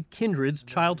near Dave Kindred's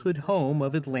childhood home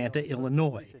of Atlanta,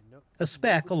 Illinois, a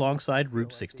speck alongside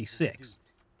Route 66.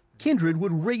 Kindred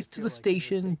would race to the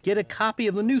station, get a copy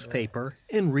of the newspaper,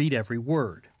 and read every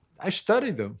word. I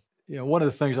studied them. You know, one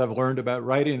of the things I've learned about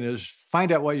writing is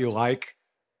find out what you like,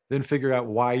 then figure out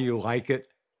why you like it,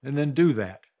 and then do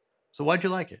that. So why'd you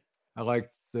like it? I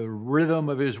liked the rhythm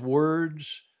of his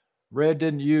words. Red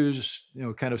didn't use,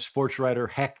 kind of sports writer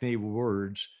hackney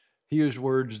words. He used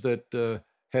words that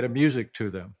had a music to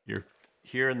them. You're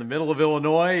here in the middle of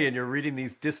Illinois and you're reading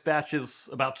these dispatches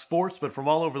about sports, but from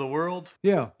all over the world?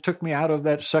 Yeah, took me out of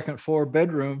that second floor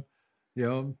bedroom,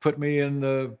 put me in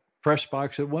the press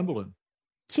box at Wimbledon.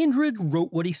 Kindred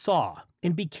wrote what he saw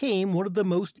and became one of the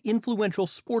most influential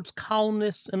sports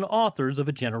columnists and authors of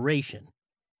a generation.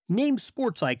 Name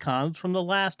sports icons from the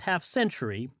last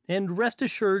half-century, and rest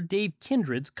assured Dave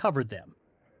Kindred's covered them.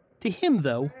 To him,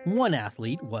 though, one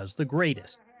athlete was the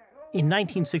greatest. In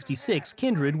 1966,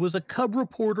 Kindred was a cub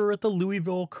reporter at the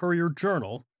Louisville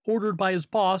Courier-Journal, ordered by his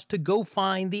boss to go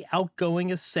find the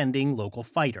outgoing, ascending local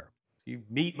fighter. You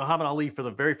meet Muhammad Ali for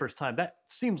the very first time. That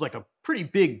seems like a pretty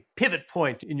big pivot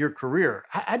point in your career.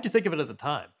 How'd you think of it at the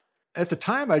time? At the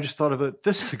time, I just thought of it,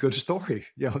 this is a good story.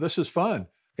 This is fun.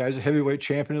 Guy's a heavyweight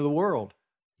champion of the world.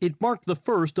 It marked the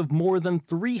first of more than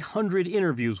 300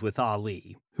 interviews with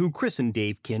Ali, who christened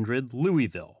Dave Kindred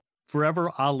Louisville,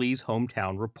 forever Ali's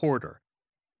hometown reporter.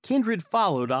 Kindred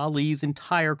followed Ali's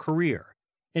entire career,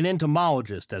 an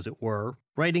entomologist, as it were,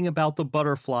 writing about the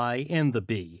butterfly and the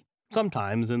bee,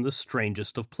 sometimes in the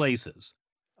strangest of places.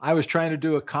 I was trying to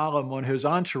do a column on his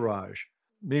entourage.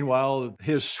 Meanwhile,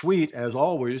 his suite, as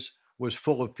always, was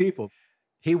full of people.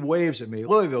 He waves at me,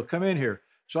 Louisville, come in here.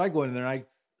 So I go in there and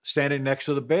standing next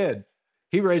to the bed.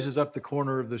 He raises up the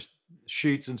corner of the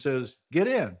sheets and says, get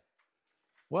in.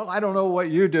 Well, I don't know what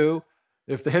you do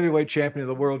if the heavyweight champion of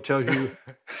the world tells you,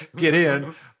 get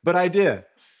in, but I did.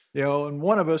 And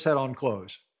one of us had on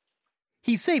clothes.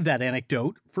 He saved that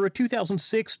anecdote for a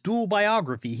 2006 dual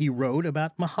biography he wrote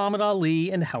about Muhammad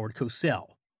Ali and Howard Cosell.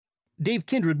 Dave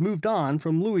Kindred moved on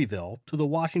from Louisville to the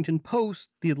Washington Post,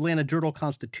 the Atlanta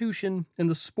Journal-Constitution, and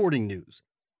the Sporting News.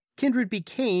 Kindred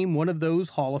became one of those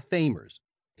Hall of Famers.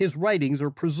 His writings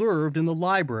are preserved in the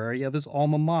library of his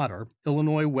alma mater,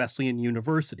 Illinois Wesleyan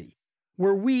University,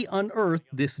 where we unearthed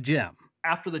this gem.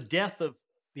 After the death of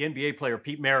the NBA player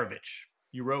Pete Maravich,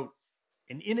 you wrote,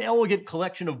 an inelegant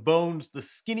collection of bones, the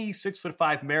skinny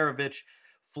 6'5" Maravich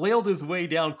flailed his way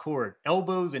down court,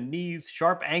 elbows and knees,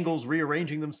 sharp angles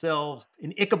rearranging themselves,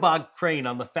 an Ichabod Crane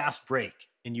on the fast break,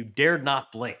 and you dared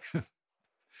not blink.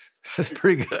 That's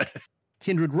pretty good.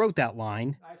 Kindred wrote that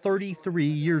line 33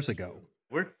 years ago.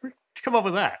 Where'd you come up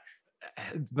with that?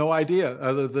 No idea,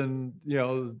 other than,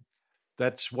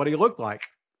 that's what he looked like.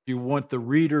 You want the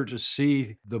reader to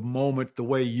see the moment the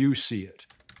way you see it.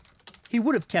 He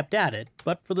would have kept at it,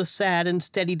 but for the sad and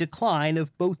steady decline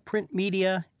of both print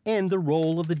media and the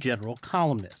role of the general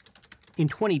columnist. In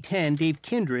 2010, Dave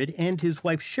Kindred and his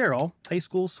wife Cheryl, high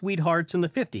school sweethearts in the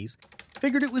 50s,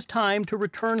 figured it was time to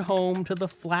return home to the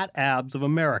flat abs of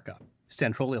America,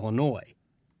 Central Illinois.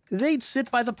 They'd sit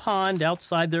by the pond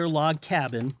outside their log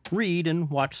cabin, read and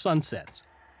watch sunsets.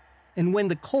 And when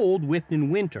the cold whipped in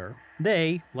winter,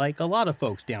 they, like a lot of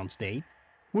folks downstate,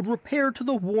 would repair to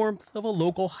the warmth of a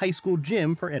local high school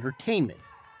gym for entertainment.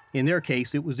 In their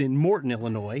case, it was in Morton,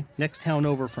 Illinois, next town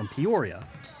over from Peoria,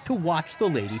 to watch the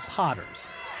Lady Potters.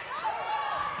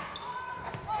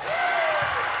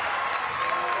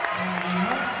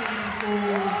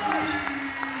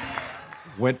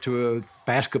 Went to a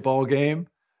basketball game,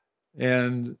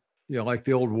 and, like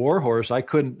the old war horse, I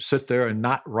couldn't sit there and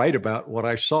not write about what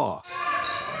I saw.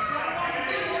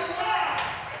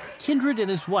 Kindred and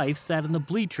his wife sat in the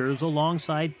bleachers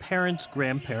alongside parents,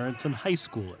 grandparents, and high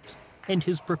schoolers, and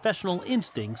his professional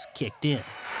instincts kicked in.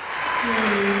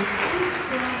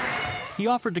 He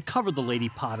offered to cover the Lady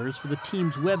Potters for the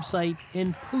team's website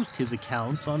and post his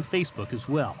accounts on Facebook as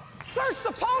well. Search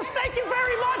the post, thank you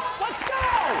very much, let's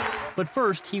go! But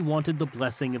first, he wanted the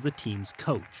blessing of the team's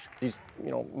coach. He's,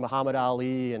 Muhammad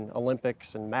Ali and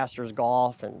Olympics and Masters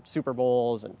golf and Super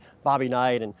Bowls and Bobby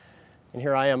Knight, and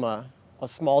here I am, a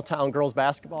small-town girls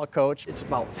basketball coach. It's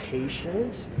about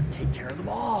patience, take care of the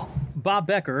ball. Bob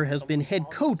Becker has been head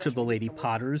coach of the Lady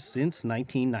Potters since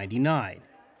 1999.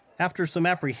 After some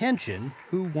apprehension,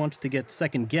 who wants to get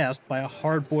second-guessed by a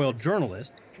hard-boiled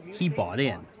journalist, he bought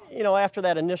in. After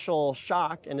that initial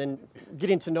shock and then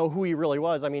getting to know who he really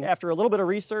was, after a little bit of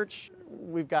research,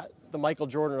 we've got the Michael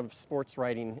Jordan of sports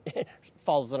writing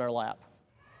falls in our lap.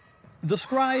 The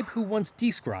scribe who once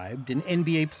described an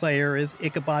NBA player as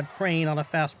Ichabod Crane on a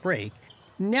fast break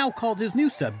now called his new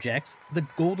subjects the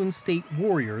Golden State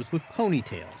Warriors with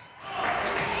ponytails.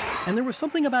 And there was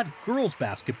something about girls'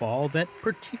 basketball that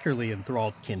particularly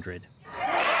enthralled Kindred.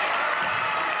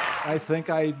 I think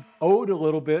I owed a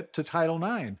little bit to Title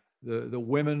IX. The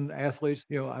women athletes,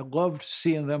 I loved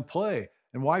seeing them play.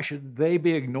 And why should they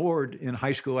be ignored in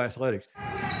high school athletics?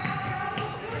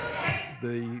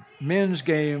 The men's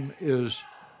game is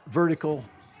vertical,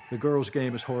 the girls'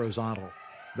 game is horizontal.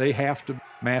 They have to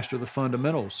master the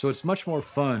fundamentals. So it's much more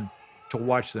fun to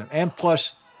watch them. And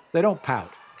plus, they don't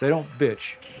pout. They don't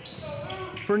bitch.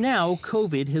 For now,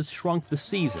 COVID has shrunk the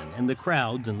season and the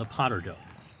crowds in the Potter Dome.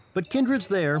 But Kindred's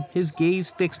there, his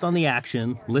gaze fixed on the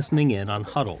action, listening in on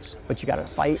huddles. But you gotta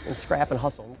fight and scrap and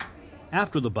hustle.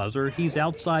 After the buzzer, he's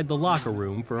outside the locker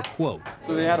room for a quote.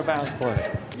 So the out-of-bounds play.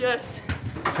 Yes.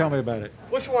 Tell me about it.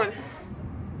 Which one?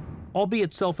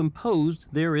 Albeit self-imposed,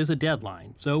 there is a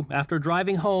deadline. So after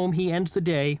driving home, he ends the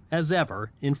day, as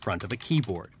ever, in front of a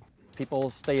keyboard. People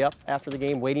stay up after the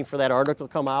game waiting for that article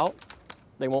to come out.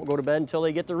 They won't go to bed until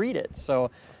they get to read it. So,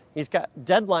 He's got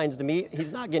deadlines to meet.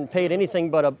 He's not getting paid anything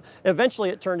but eventually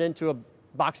it turned into a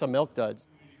box of Milk Duds.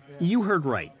 You heard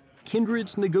right.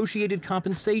 Kindred's negotiated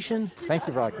compensation. Thank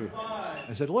you, Rocky.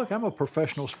 I said, look, I'm a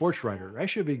professional sports writer. I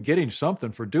should be getting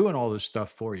something for doing all this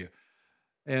stuff for you.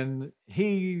 And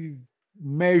he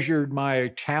measured my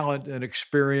talent and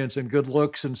experience and good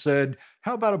looks and said,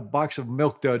 how about a box of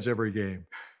Milk Duds every game?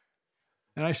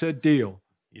 And I said, deal.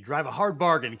 You drive a hard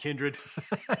bargain, Kindred.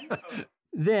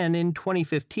 Then in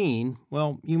 2015,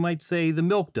 well, you might say the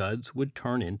Milk Duds would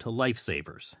turn into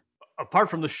lifesavers. Apart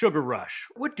from the sugar rush,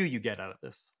 what do you get out of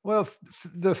this? Well,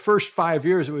 the first 5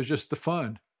 years, it was just the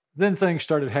fun. Then things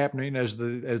started happening as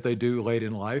they do late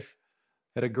in life.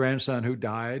 Had a grandson who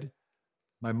died.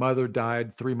 My mother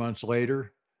died 3 months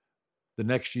later. The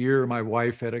next year, my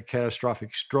wife had a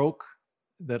catastrophic stroke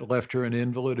that left her an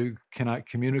invalid who cannot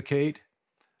communicate.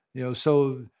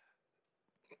 So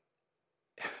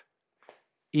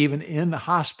even in the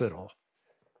hospital,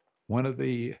 one of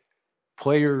the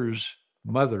players'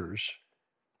 mothers,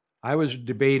 I was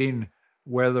debating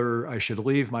whether I should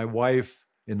leave my wife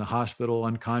in the hospital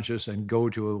unconscious and go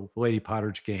to a Lady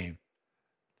Potter's game.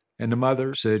 And the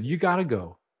mother said, you got to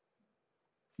go.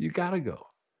 You got to go.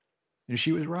 And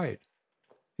she was right.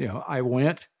 I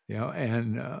went,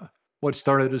 and what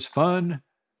started as fun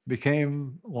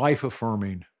became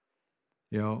life-affirming.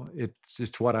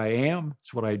 It's what I am.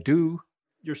 It's what I do.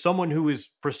 You're someone who is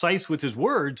precise with his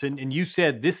words, and you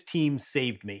said, this team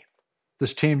saved me.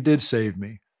 This team did save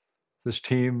me. This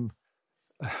team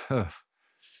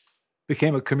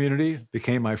became a community,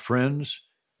 became my friends.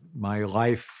 My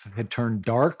life had turned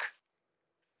dark.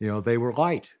 They were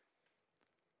light.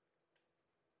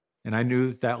 And I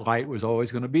knew that light was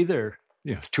always going to be there,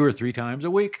 2 or 3 times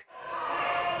a week.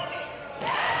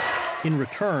 In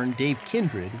return, Dave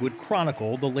Kindred would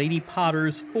chronicle the Lady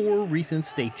Potters' 4 recent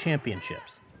state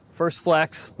championships. First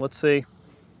flex, let's see.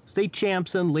 State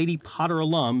champs and Lady Potter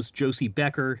alums Josie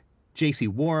Becker, J.C.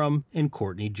 Warham, and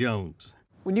Courtney Jones.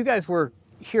 When you guys were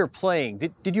here playing,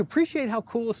 did you appreciate how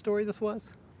cool a story this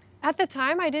was? At the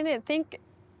time, I didn't think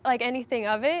anything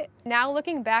of it. Now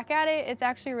looking back at it, it's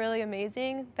actually really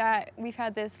amazing that we've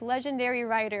had this legendary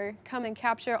writer come and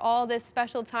capture all this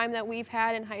special time that we've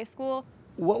had in high school.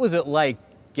 What was it like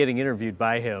getting interviewed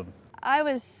by him? I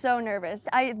was so nervous.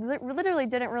 I literally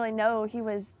didn't really know he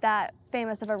was that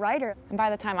famous of a writer. And by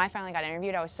the time I finally got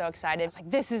interviewed, I was so excited. It's like,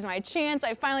 this is my chance.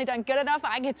 I've finally done good enough.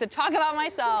 I get to talk about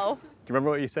myself. Do you remember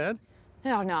what you said?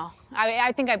 No.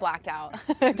 I think I blacked out,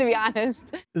 to be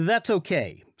honest. That's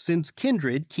okay, since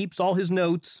Kindred keeps all his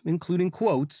notes, including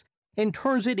quotes, and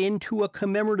turns it into a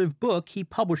commemorative book he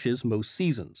publishes most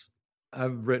seasons.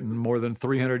 I've written more than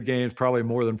 300 games, probably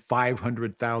more than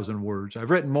 500,000 words. I've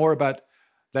written more about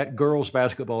that girls'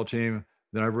 basketball team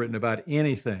than I've written about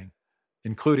anything,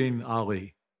 including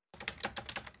Ali.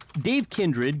 Dave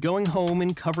Kindred going home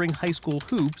and covering high school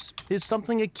hoops is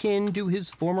something akin to his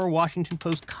former Washington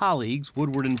Post colleagues,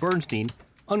 Woodward and Bernstein,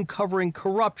 uncovering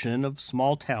corruption of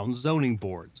small-town zoning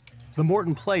boards. The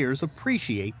Morton players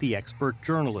appreciate the expert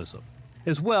journalism,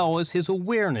 as well as his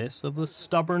awareness of the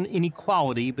stubborn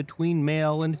inequality between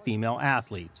male and female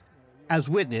athletes, as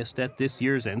witnessed at this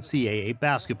year's NCAA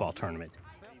basketball tournament.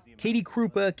 Katie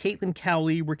Krupa, Caitlin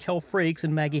Cowley, Raquel Frakes,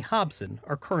 and Maggie Hobson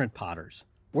are current Potters.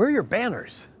 Where are your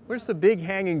banners? Where's the big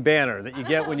hanging banner that you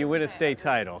get when you win a state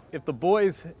title? If the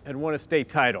boys had won a state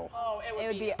title. Oh, it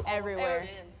would be everywhere.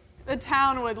 The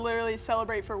town would literally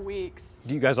celebrate for weeks.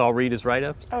 Do you guys all read his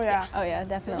write-ups? Oh, yeah. Oh, yeah,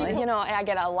 definitely. I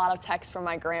get a lot of texts from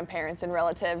my grandparents and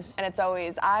relatives, and it's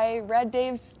always, I read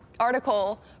Dave's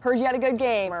article, heard you had a good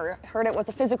game, or heard it was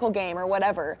a physical game, or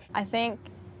whatever. I think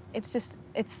it's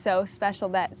so special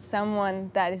that someone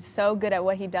that is so good at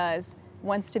what he does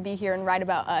wants to be here and write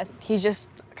about us. He's just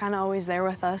kind of always there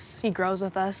with us. He grows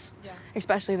with us,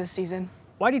 especially this season.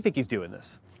 Why do you think he's doing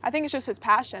this? I think it's just his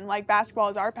passion. Like, basketball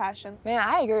is our passion. Man,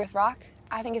 I agree with Rock.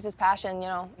 I think it's his passion,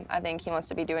 I think he wants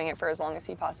to be doing it for as long as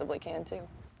he possibly can, too.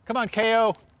 Come on,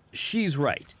 KO. She's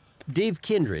right. Dave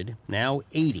Kindred, now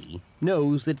 80,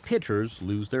 knows that pitchers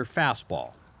lose their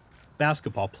fastball.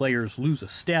 Basketball players lose a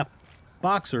step.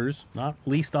 Boxers, not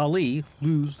least Ali,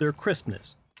 lose their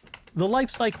crispness. The life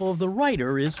cycle of the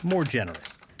writer is more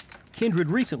generous. Kindred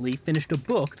recently finished a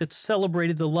book that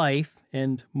celebrated the life,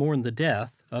 and mourned the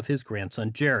death, of his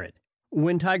grandson Jared.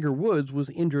 When Tiger Woods was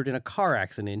injured in a car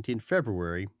accident in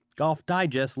February, Golf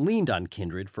Digest leaned on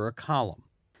Kindred for a column.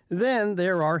 Then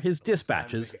there are his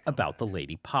dispatches about the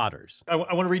Lady Potters. I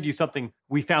want to read you something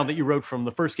we found that you wrote from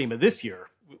the first game of this year.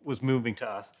 It was moving to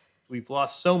us. We've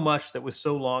lost so much that was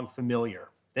so long familiar.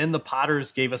 Then the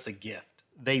Potters gave us a gift.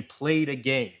 They played a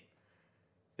game.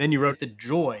 Then you wrote the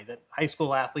joy that high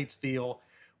school athletes feel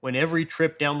when every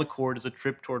trip down the court is a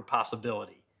trip toward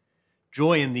possibility.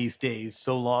 Joy in these days,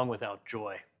 so long without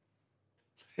joy.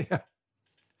 Yeah.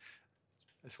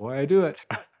 That's why I do it.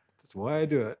 That's why I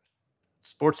do it.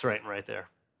 Sports writing right there.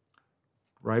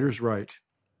 Writer's right.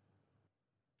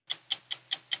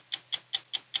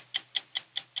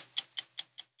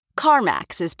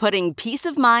 CarMax is putting peace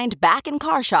of mind back in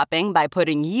car shopping by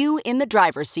putting you in the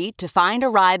driver's seat to find a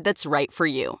ride that's right for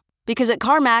you. Because at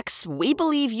CarMax, we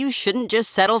believe you shouldn't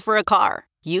just settle for a car.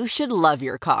 You should love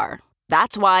your car.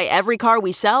 That's why every car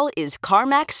we sell is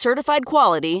CarMax certified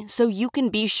quality, so you can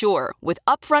be sure with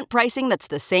upfront pricing that's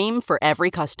the same for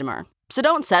every customer. So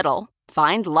don't settle.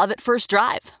 Find love at first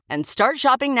drive and start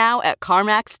shopping now at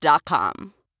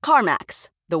CarMax.com. CarMax,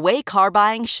 the way car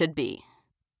buying should be.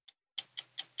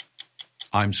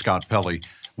 I'm Scott Pelley.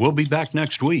 We'll be back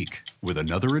next week with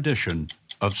another edition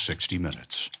of 60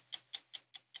 Minutes.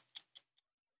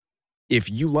 If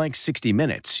you like 60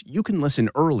 Minutes, you can listen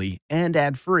early and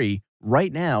ad-free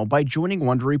right now by joining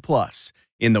Wondery Plus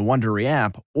in the Wondery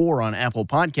app or on Apple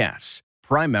Podcasts.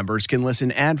 Prime members can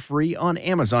listen ad-free on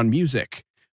Amazon Music.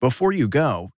 Before you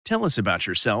go, tell us about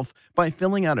yourself by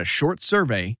filling out a short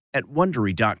survey at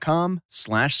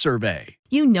Wondery.com/survey.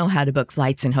 You know how to book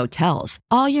flights and hotels.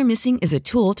 All you're missing is a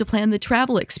tool to plan the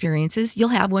travel experiences you'll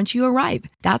have once you arrive.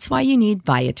 That's why you need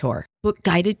Viator. Book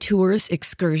guided tours,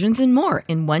 excursions, and more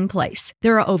in one place.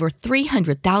 There are over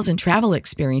 300,000 travel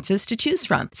experiences to choose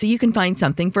from, so you can find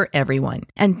something for everyone.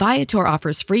 And Viator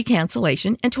offers free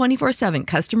cancellation and 24/7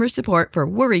 customer support for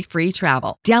worry-free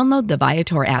travel. Download the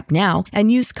Viator app now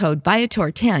and use code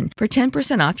Viator10 for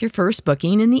 10% off your first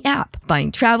booking in the app.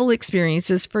 Find travel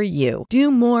experiences for you. Do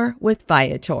more with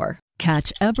Viator.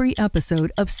 Catch every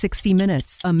episode of 60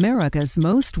 Minutes, America's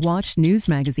most watched news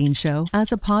magazine show,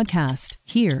 as a podcast.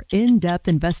 Hear in-depth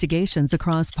investigations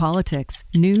across politics,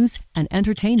 news, and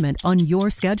entertainment on your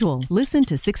schedule. Listen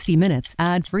to 60 Minutes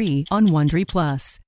ad-free on Wondery Plus.